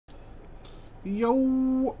Yo,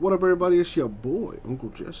 what up everybody, it's your boy, Uncle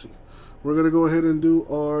Jesse. We're going to go ahead and do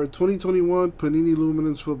our 2021 Panini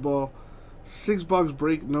Luminance Football 6-box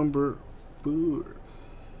break number 4.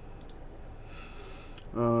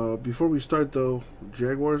 Before we start though,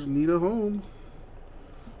 Jaguars need a home.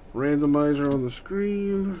 Randomizer on the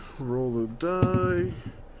screen, roll the die.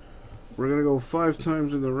 We're going to go 5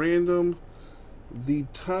 times in the random. The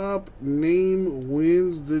top name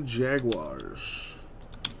wins the Jaguars.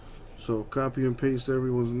 So copy and paste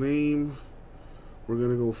everyone's name. We're going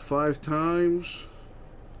to go 5 times.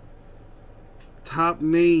 Top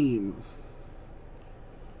name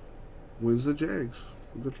wins the Jags.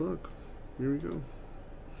 Good luck. Here we go.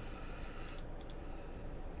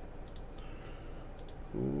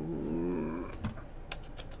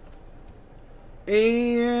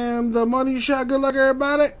 And the money shot. Good luck,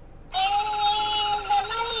 everybody.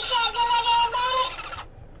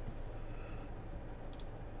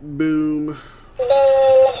 Boom.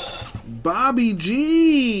 Boom. Bobby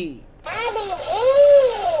G. Bobby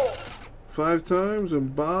G. 5 times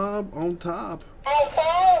and Bob on top. 5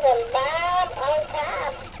 times and Bob on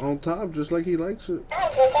top. On top, just like he likes it. Oh,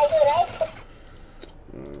 just like he likes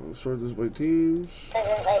it. Sort this by teams. Sort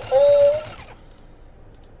this by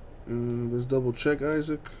teams. Let's double check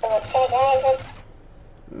Isaac. Double check Isaac.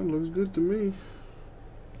 That looks good to me.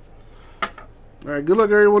 Alright, good luck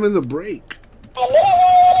everyone in the break.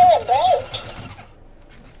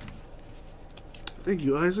 Thank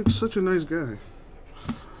you, Isaac. Such a nice guy.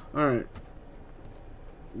 Alright.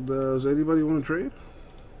 Does anybody want to trade?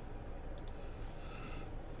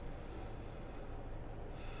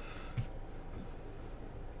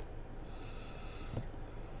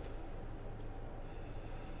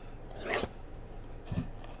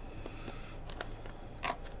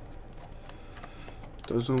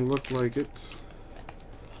 Doesn't look like it.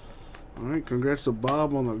 Alright, congrats to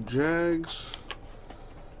Bob on the Jags.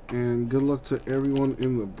 And good luck to everyone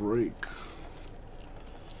in the break.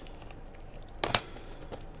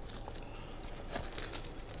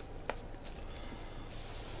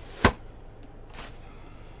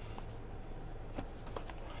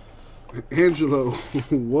 Angelo,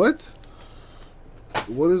 what?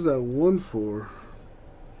 What is that one for?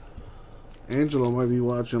 Angelo might be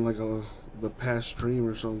watching like the past stream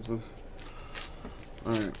or something.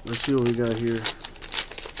 Alright, let's see what we got here.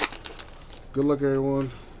 Good luck,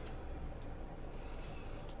 everyone.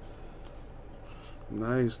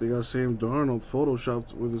 Nice. They got Sam Darnold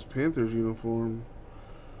photoshopped with his Panthers uniform.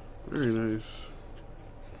 Very nice.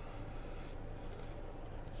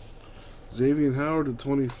 Xavier Howard to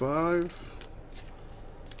 25.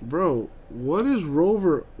 Bro, what is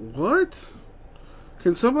Rover? What?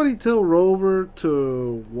 Can somebody tell Rover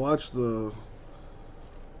to watch the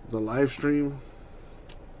live stream?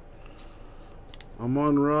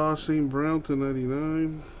 Amon-Ra, St. Brown to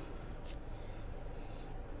 99.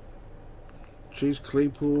 Chase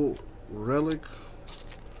Claypool, relic.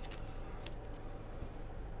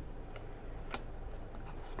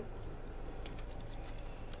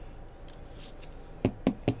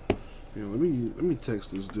 Yeah, let me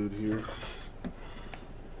text this dude here.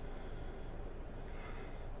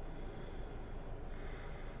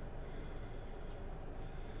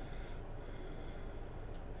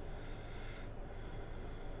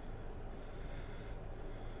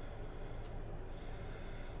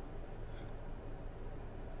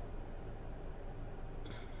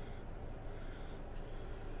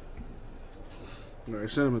 Alright,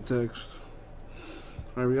 send him a text.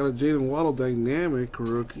 Alright, we got a Jaden Waddle dynamic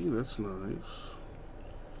rookie. That's nice.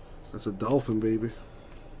 That's a Dolphin, baby.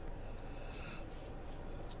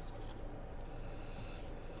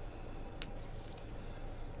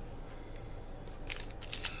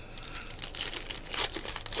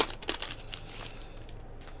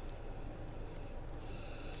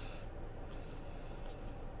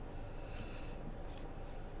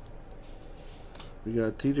 We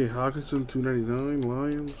got TJ Hawkinson, 299,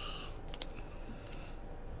 Lions.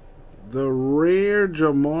 The rare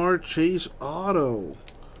Jamar Chase auto.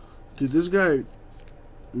 Dude, this guy,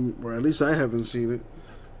 or at least I haven't seen it.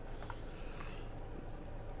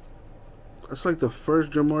 That's like the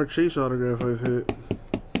first Jamar Chase autograph I've hit.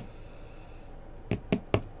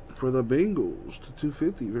 For the Bengals to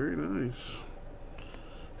 250. Very nice.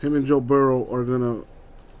 Him and Joe Burrow are going to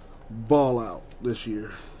ball out this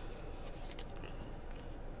year.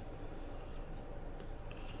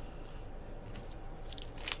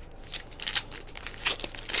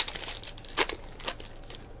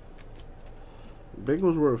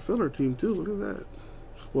 Bengals were a filler team too. Look at that.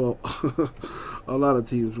 Well, a lot of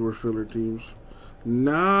teams were filler teams.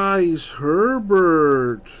 Nice,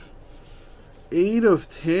 Herbert. 8 of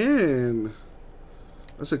 10.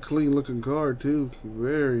 That's a clean looking card too.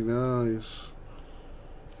 Very nice.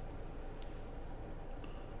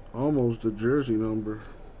 Almost the jersey number.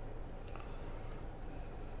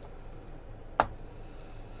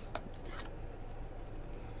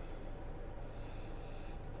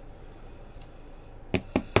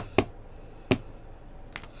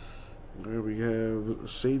 There we have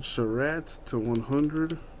Sage Surratt to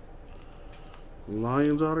 100.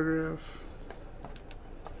 Lions autograph.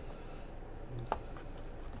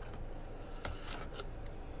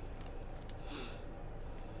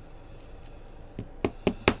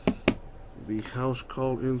 The house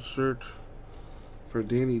call insert for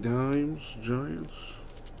Danny Dimes, Giants.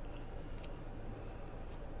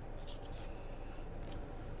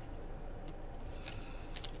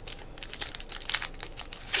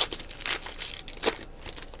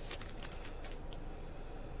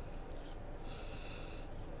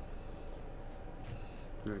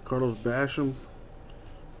 Got Carlos Basham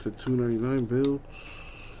to 299 Bills.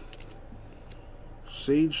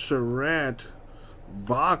 Sage Surratt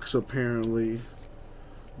box, apparently.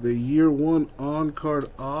 The year 1 on-card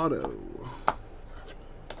auto.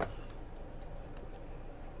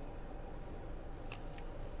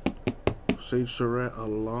 Sage Surratt, a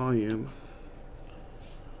Lion.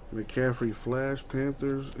 McCaffrey Flash,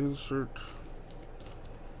 Panthers insert.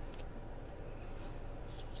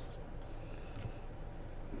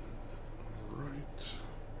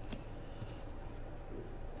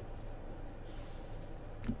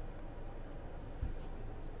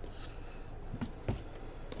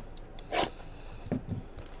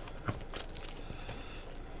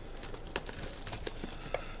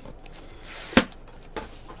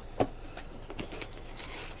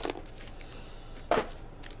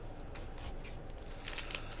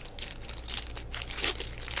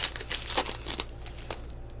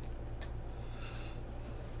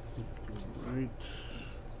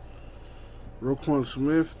 Roquan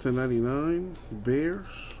Smith to 99, Bears.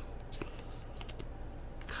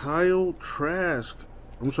 Kyle Trask.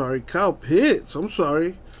 I'm sorry, Kyle Pitts. I'm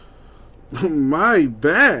sorry. My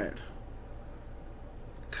bad.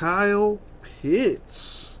 Kyle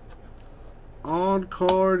Pitts. On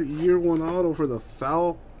card year 1 auto for the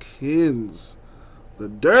Falcons. The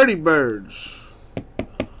Dirty Birds.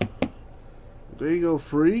 There you go,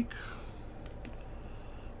 freak.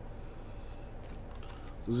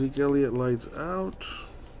 Zeke Elliott lights out.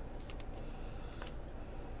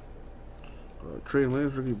 Trey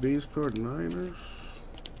Lance rookie base card, Niners.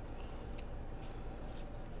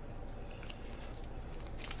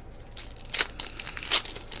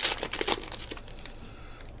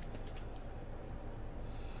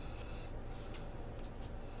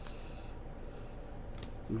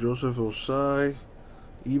 Joseph Osai.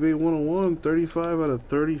 eBay 101, 35 out of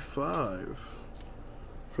 35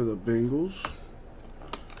 for the Bengals.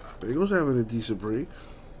 Bengals having a decent break.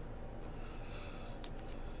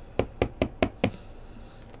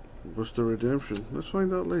 What's the redemption? Let's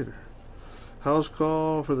find out later. House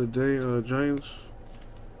call for the day, Giants.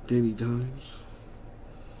 Danny Dimes.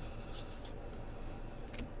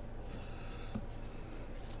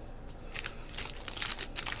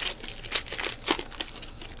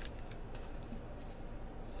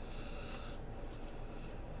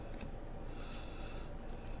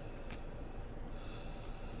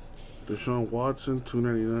 Deshaun Watson,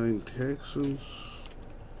 299 Texans.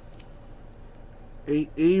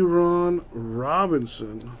 Aaron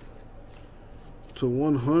Robinson to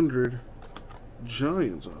 100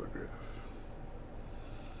 Giants autograph.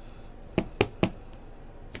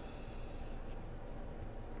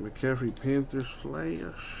 McCaffrey Panthers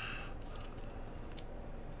Flash.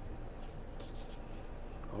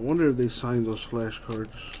 I wonder if they signed those flash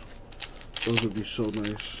cards. Those would be so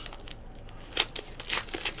nice.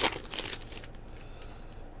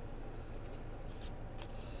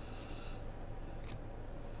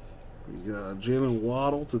 We got Jalen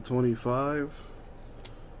Waddle to 25.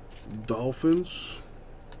 Dolphins.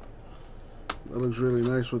 That looks really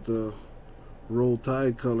nice with the Roll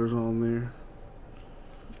Tide colors on there.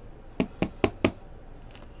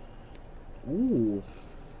 Ooh.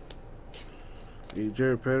 A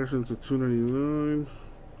Jared Patterson to 299.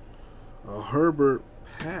 A Herbert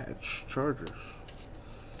patch, Chargers.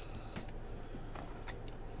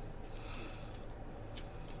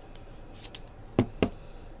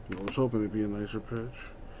 I was hoping it'd be a nicer patch.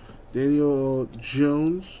 Daniel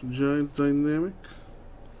Jones, Giants Dynamic.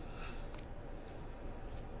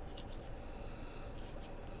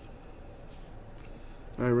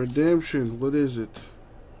 Alright, redemption. What is it?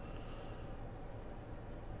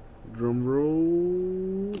 Drum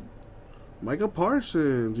roll. Micah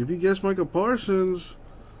Parsons. If you guess Micah Parsons,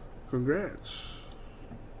 congrats.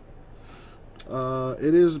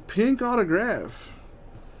 It is pink autograph.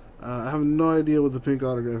 I have no idea what the pink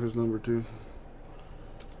autograph is, number 2.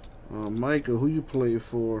 Micah, who you play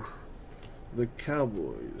for? The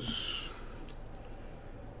Cowboys.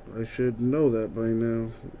 I should know that by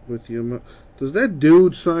now. With the amount, does that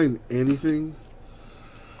dude sign anything?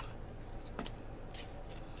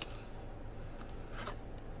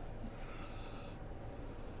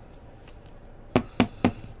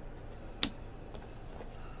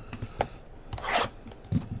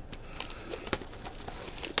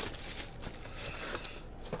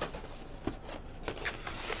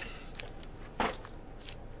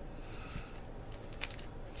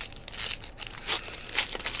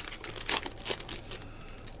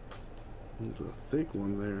 There's a thick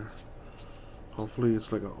one there. Hopefully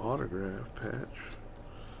it's like an autograph patch.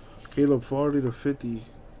 Caleb Farley to 50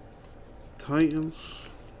 Titans.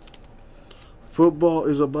 Football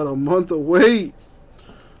is about a month away.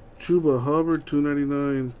 Chuba Hubbard,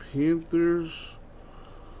 299 Panthers.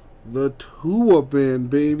 The Tua Band,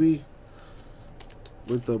 baby.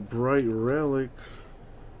 With the bright relic.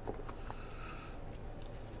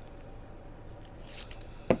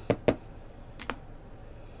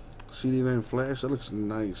 CD9 Flash, that looks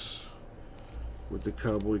nice with the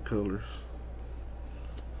cowboy colors.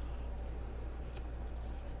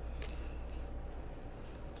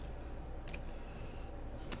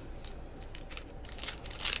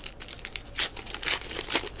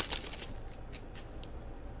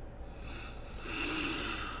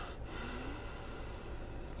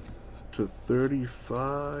 To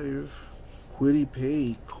 35, Quiddy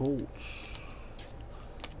Pay Colts.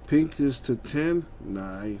 Pink is to 10,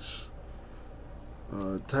 nice.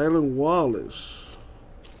 Tylan Wallace,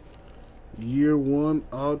 year 1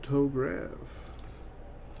 autograph.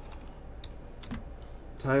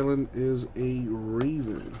 Tylan is a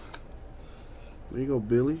Raven. There you go,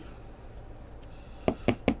 Billy.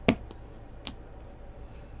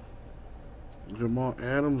 Jamal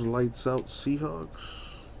Adams, lights out Seahawks.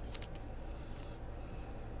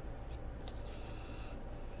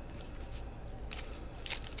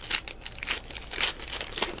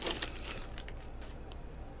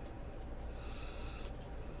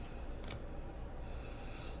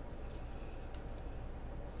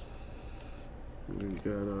 We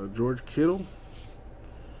got George Kittle,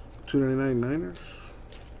 299 Niners.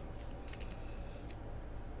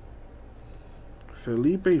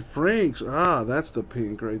 Felipe Franks, that's the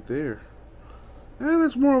pink right there. And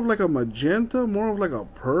it's more of like a magenta, more of like a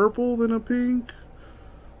purple than a pink.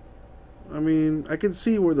 I mean, I can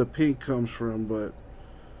see where the pink comes from, but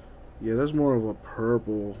yeah, that's more of a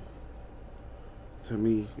purple to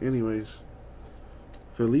me. Anyways,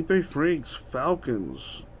 Felipe Franks,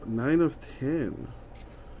 Falcons, 9 of 10.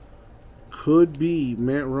 Could be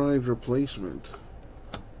Matt Ryan's replacement.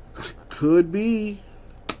 Could be.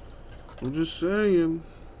 I'm just saying.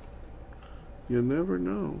 You never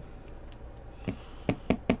know.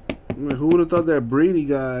 I mean, who would have thought that Brady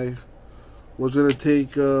guy was going to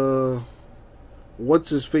take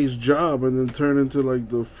what's-his-face job and then turn into like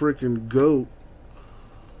the freaking GOAT?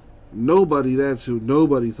 Nobody, that's who.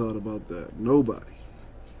 Nobody thought about that. Nobody.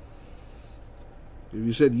 If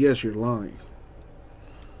you said yes, you're lying.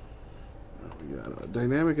 We got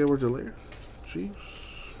Dynamic Edwards-Helaire, Chiefs.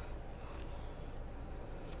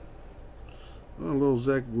 Oh, a little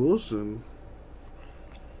Zach Wilson.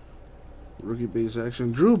 Rookie base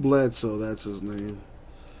action. Drew Bledsoe, that's his name.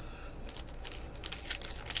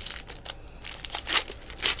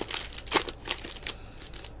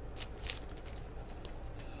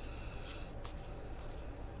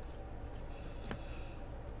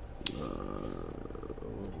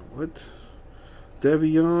 What?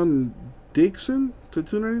 Devion Dixon to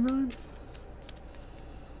 299?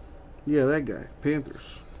 Yeah, that guy. Panthers.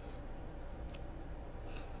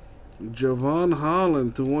 Javon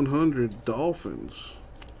Holland to 100 Dolphins.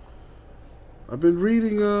 I've been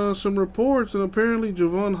reading some reports, and apparently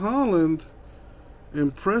Javon Holland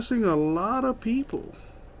impressing a lot of people.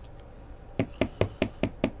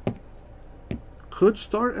 Could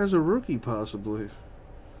start as a rookie possibly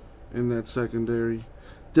in that secondary.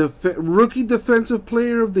 Rookie Defensive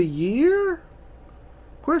Player of the Year?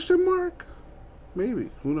 Question mark? Maybe.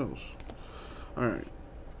 Who knows? Alright.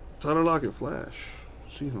 Tyler Lockett Flash.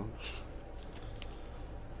 Seahawks.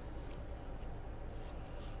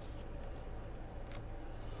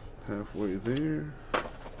 Halfway there.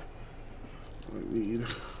 I need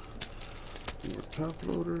more top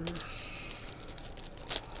loaders.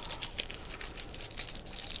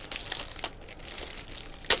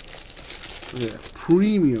 Yeah,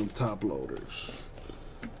 premium top loaders.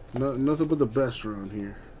 Nothing but the best around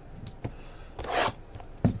here.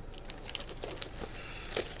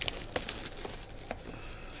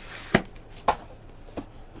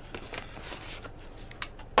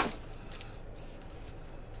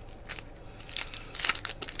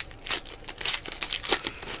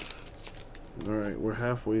 Alright, we're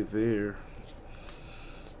halfway there.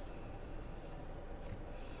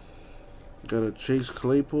 Got a Chase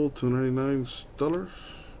Claypool, $2.99 Stullers.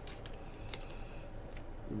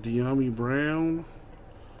 De'Ami Brown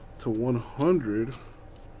 /100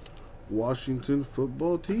 Washington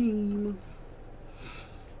Football Team.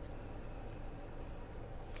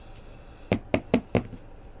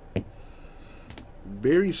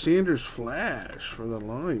 Barry Sanders Flash for the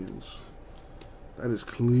Lions. That is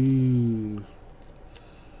clean.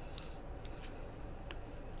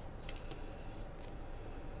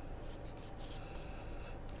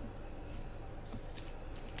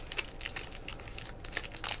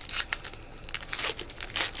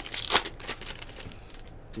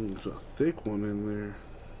 There's a thick one in there.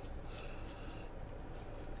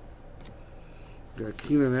 Got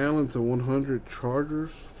Keenan Allen /100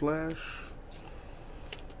 Chargers Flash.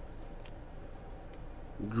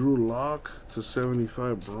 Drew Lock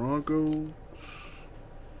 /75 Broncos.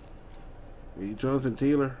 A Jonathan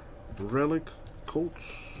Taylor Relic Colts.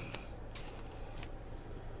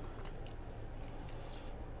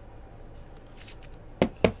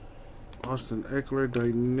 Austin Eckler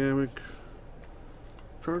Dynamic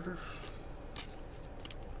Chargers.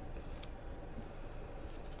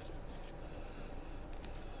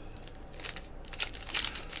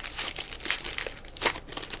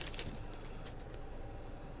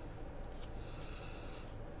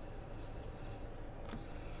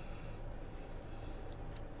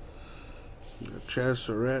 Got Chaz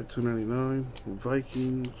Surratt $2.99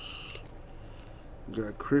 Vikings.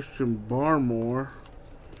 Got Christian Barmore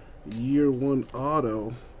Year 1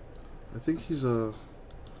 Auto. I think he's a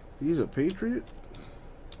Patriot.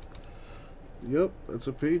 Yep, that's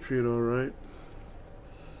a Patriot, all right.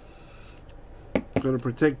 Gonna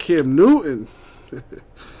protect Cam Newton.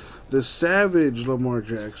 The Savage Lamar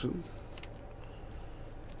Jackson.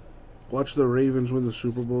 Watch the Ravens win the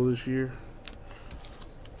Super Bowl this year.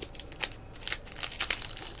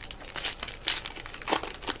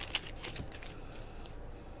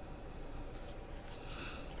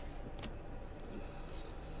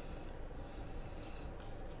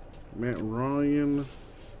 Matt Ryan,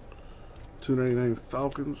 $2.99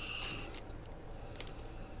 Falcons.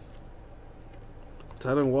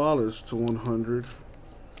 Tylan Wallace /100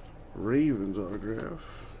 Ravens autograph.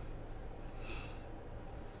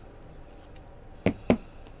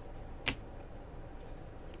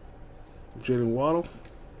 Jalen Waddle,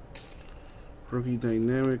 rookie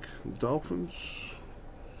dynamic Dolphins.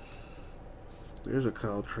 There's a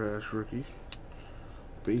Kyle Trask rookie.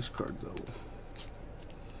 Base card though.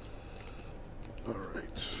 Alright.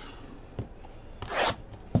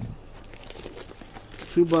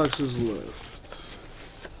 2 boxes left.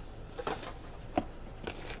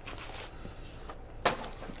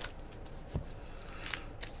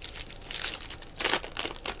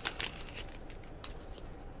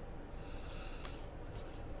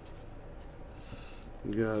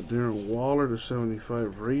 We got Darren Waller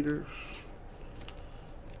 /75 Raiders.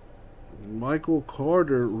 Michael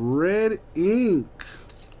Carter Red Ink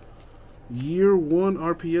Year 1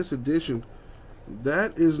 RPS edition.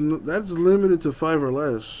 That's limited to 5 or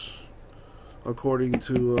less, according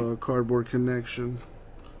to Cardboard Connection.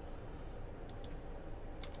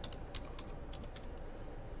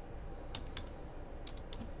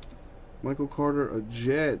 Michael Carter, a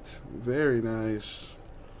Jet, very nice.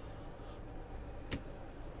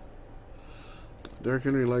 Derrick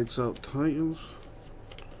Henry lights out Titans.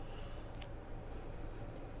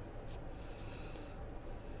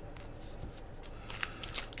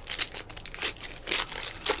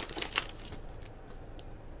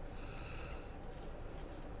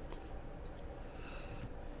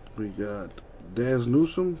 We got Daz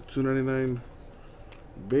Newsome, $2.99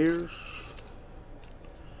 Bears.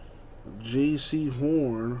 J.C.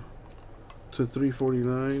 Horn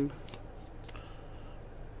 /349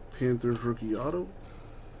 Panthers rookie auto.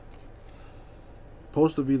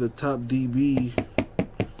 Supposed to be the top DB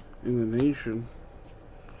in the nation.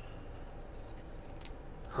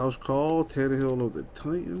 House Call, Tannehill of the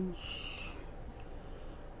Titans.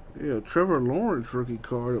 Yeah, Trevor Lawrence rookie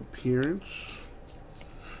card appearance.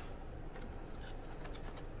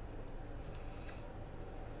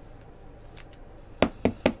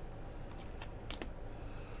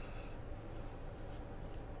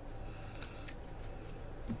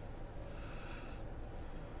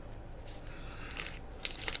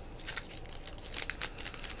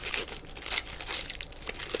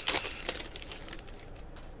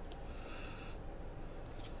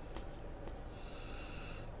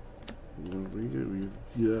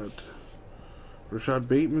 We got Rashad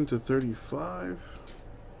Bateman /35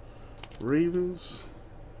 Ravens.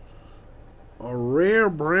 A rare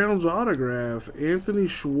Browns autograph, Anthony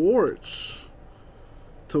Schwartz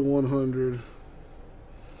to 100.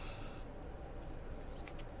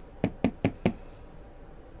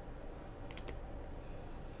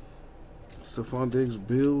 Stephon Diggs,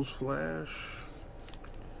 Bills flash.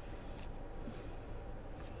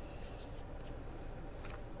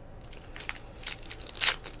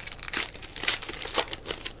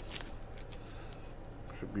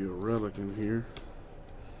 Should be a relic in here.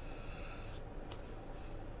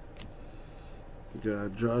 We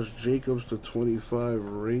got Josh Jacobs to 25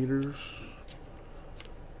 Raiders.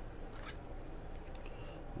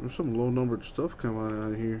 There's some low numbered stuff coming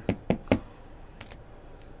out of here.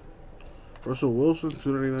 Russell Wilson,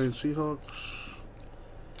 299 Seahawks.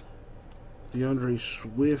 DeAndre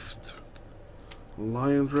Swift,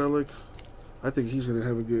 Lions relic. I think he's going to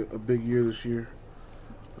have a big year this year.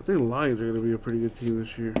 I think the Lions are going to be a pretty good team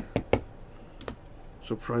this year.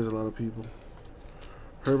 Surprise a lot of people.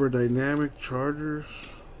 Herbert Dynamic, Chargers.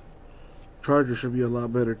 Chargers should be a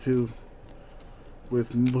lot better too,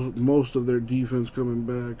 with most of their defense coming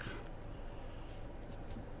back.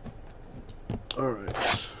 All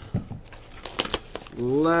right.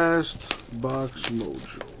 Last box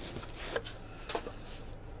mojo.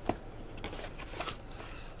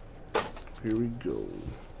 Here we go.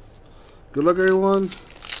 Good luck, everyone.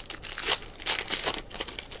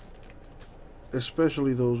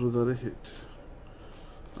 Especially those without a hit.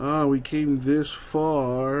 We came this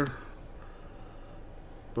far,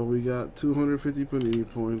 but we got 250 Panini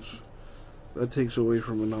points. That takes away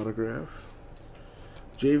from an autograph.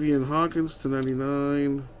 Javian Hawkins to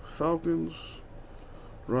 99 Falcons.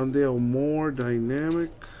 Rondale Moore,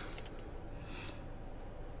 Dynamic.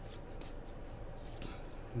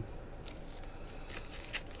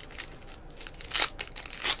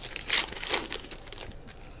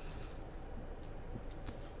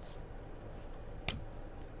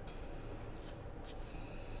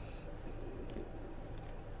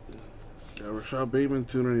 Rashad Bateman,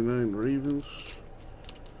 299 Ravens.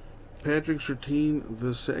 Patrick Surtain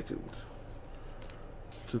II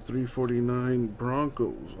to 349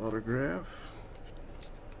 Broncos autograph.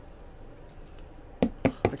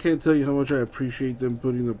 I can't tell you how much I appreciate them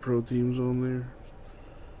putting the pro teams on there.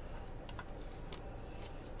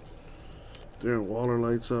 Darren Waller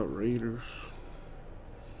lights out Raiders.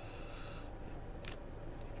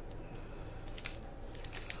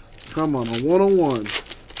 Come on, a 101.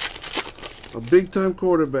 A big time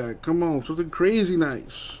quarterback. Come on, something crazy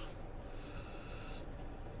nice.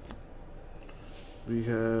 We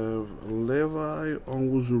have Levi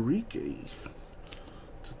Onwuzurike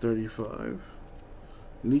to 35.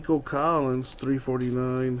 Nico Collins,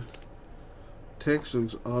 349.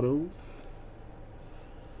 Texans auto.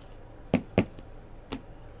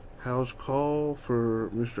 House call for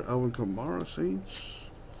Mr. Alvin Kamara, Saints.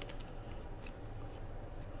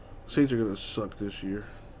 Saints are going to suck this year.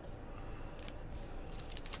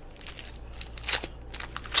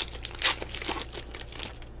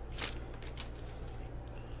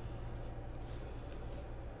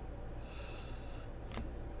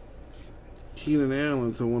 Keenan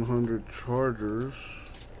Allen to 100 Chargers.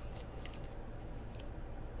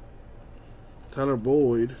 Tyler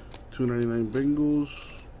Boyd, 299 Bengals.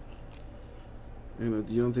 And a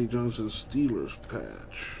Deontay Johnson Steelers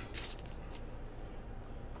patch.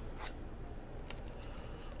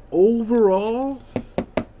 Overall,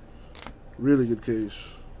 really good case.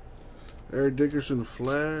 Eric Dickerson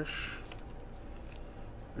flash.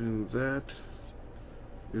 And that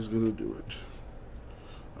is going to do it.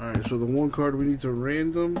 Alright, so the one card we need to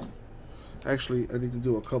random. Actually, I need to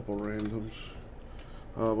do a couple randoms.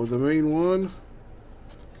 But the main one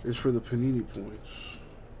is for the Panini points.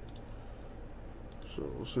 So,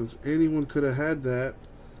 since anyone could have had that,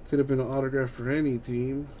 could have been an autograph for any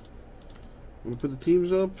team. I'm going to put the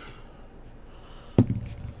teams up.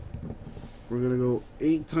 We're going to go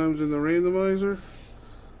 8 times in the randomizer.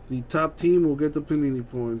 The top team will get the Panini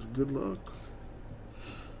points. Good luck.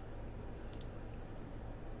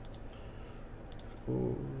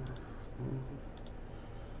 4,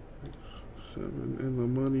 5, 6, 7, and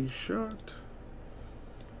the money shot.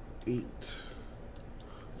 8.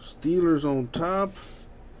 Steelers on top.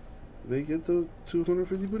 They get the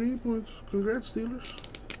 250 Panini points. Congrats, Steelers.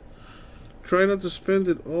 Try not to spend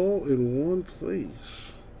it all in one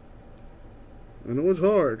place. I know it's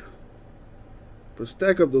hard, but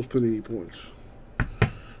stack up those Panini points.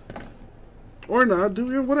 Or not, do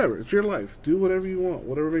your whatever. It's your life. Do whatever you want,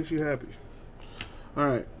 whatever makes you happy.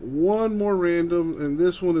 Alright, one more random, and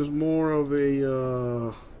this one is more of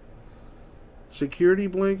a security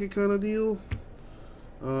blanket kind of deal.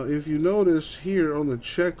 If you notice here on the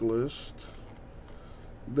checklist,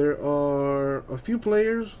 there are a few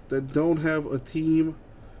players that don't have a team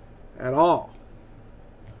at all.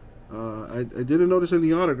 I didn't notice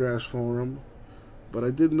any autographs for them, but I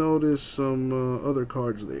did notice some other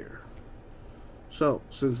cards there. So,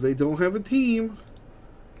 since they don't have a team,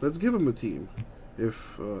 let's give them a team.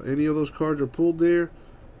 If any of those cards are pulled there,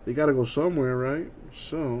 they got to go somewhere, right?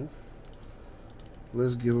 So,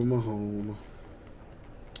 let's give them a home.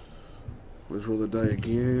 Let's roll the die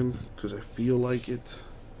again, because I feel like it.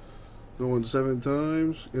 Going 7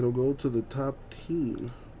 times, it'll go to the top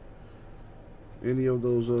team. Any of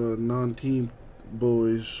those non-team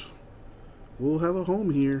boys will have a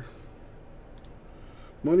home here.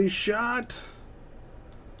 Money shot.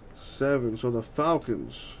 7. So the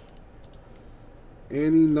Falcons.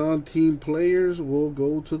 Any non-team players will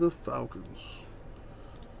go to the Falcons.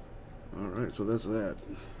 Alright, so that's that.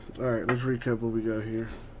 Alright, let's recap what we got here.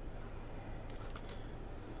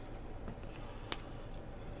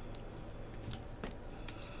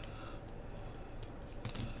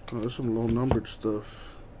 Oh, there's some low-numbered stuff.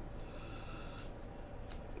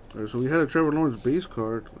 Alright, so we had a Trevor Lawrence base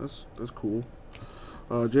card. That's cool.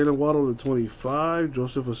 Jalen Waddle to 25.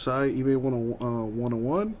 Joseph Asai, eBay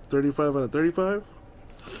 101. 35 out of 35.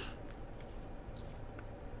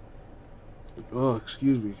 Oh,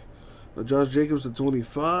 excuse me. Josh Jacobs to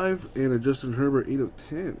 25. And a Justin Herbert 8 of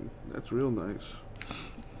 10. That's real nice.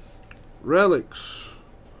 Relics.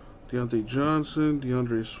 Deontay Johnson.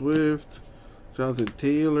 DeAndre Swift. Jonathan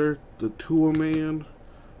Taylor, the Tua Man,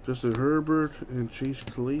 Justin Herbert, and Chase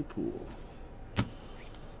Claypool.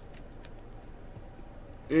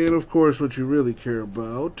 And of course, what you really care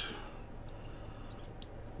about.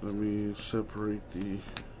 Let me separate the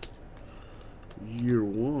year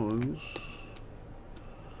ones.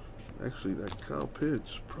 Actually, that Kyle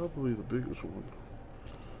Pitts, probably the biggest one.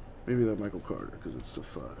 Maybe that Michael Carter, because it's the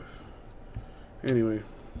 5. Anyway.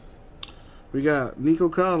 We got Nico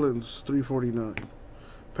Collins, 349.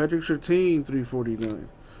 Patrick Surtain, 349.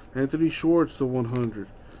 Anthony Schwartz to 100.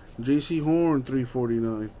 J.C. Horn,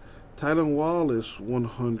 349. Tylan Wallace,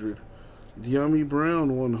 100. De'Ami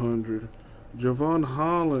Brown, 100. Javon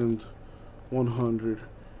Holland, 100.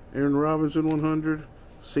 Aaron Robinson, 100.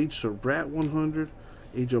 Sage Surratt, 100.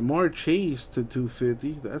 A Jamar Chase to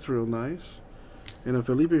 250. That's real nice. And a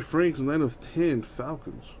Felipe Franks, 9 of 10.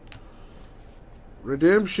 Falcons.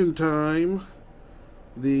 Redemption time.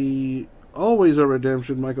 The always a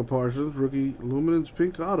redemption, Micah Parsons, rookie Luminance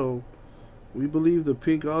pink auto. We believe the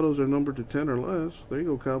pink autos are numbered to 10 or less. There you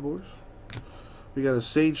go, Cowboys. We got a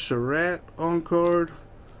Sage Surratt on card,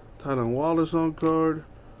 Tylan Wallace on card,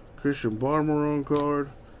 Christian Barmore on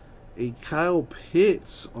card, a Kyle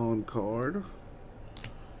Pitts on card,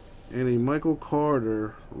 and a Michael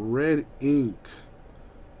Carter red ink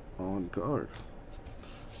on card.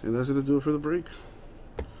 And that's going to do it for the break.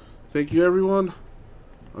 Thank you, everyone.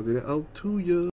 I'll get it out to you.